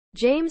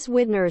James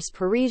Widner's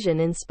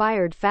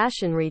Parisian-inspired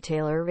fashion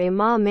retailer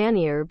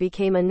Maniere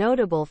became a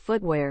notable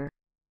footwear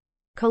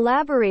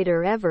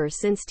collaborator ever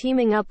since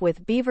teaming up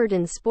with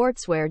Beaverton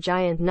sportswear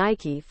giant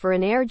Nike for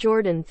an Air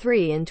Jordan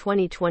 3 in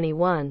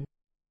 2021.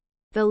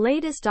 The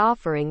latest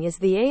offering is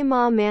the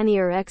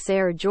Maniere X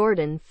Air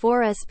Jordan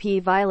 4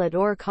 SP Violet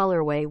Or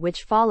colorway,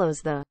 which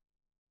follows the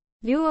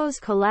duo's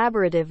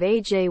collaborative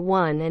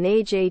AJ1 and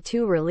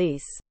AJ2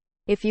 release.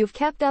 If you've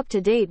kept up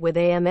to date with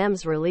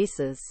AMM's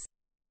releases,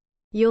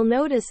 you'll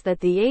notice that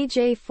the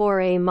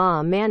AJ4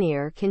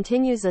 Maniere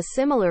continues a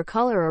similar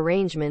color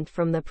arrangement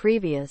from the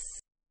previous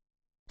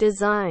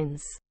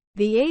designs.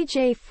 The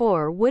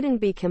AJ4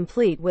 wouldn't be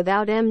complete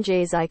without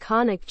MJ's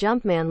iconic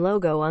Jumpman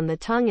logo on the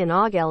tongue and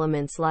AUG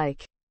elements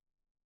like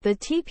the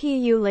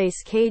TPU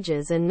lace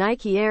cages and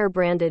Nike Air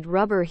branded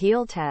rubber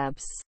heel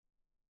tabs.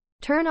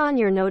 Turn on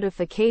your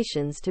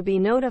notifications to be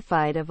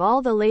notified of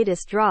all the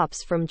latest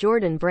drops from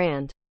Jordan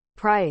brand.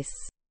 Price: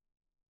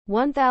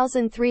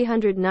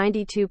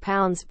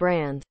 £1,392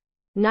 brand.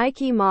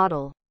 Nike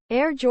model.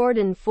 Air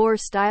Jordan 4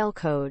 style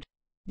code: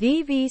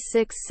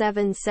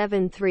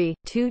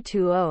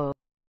 DV6773-220.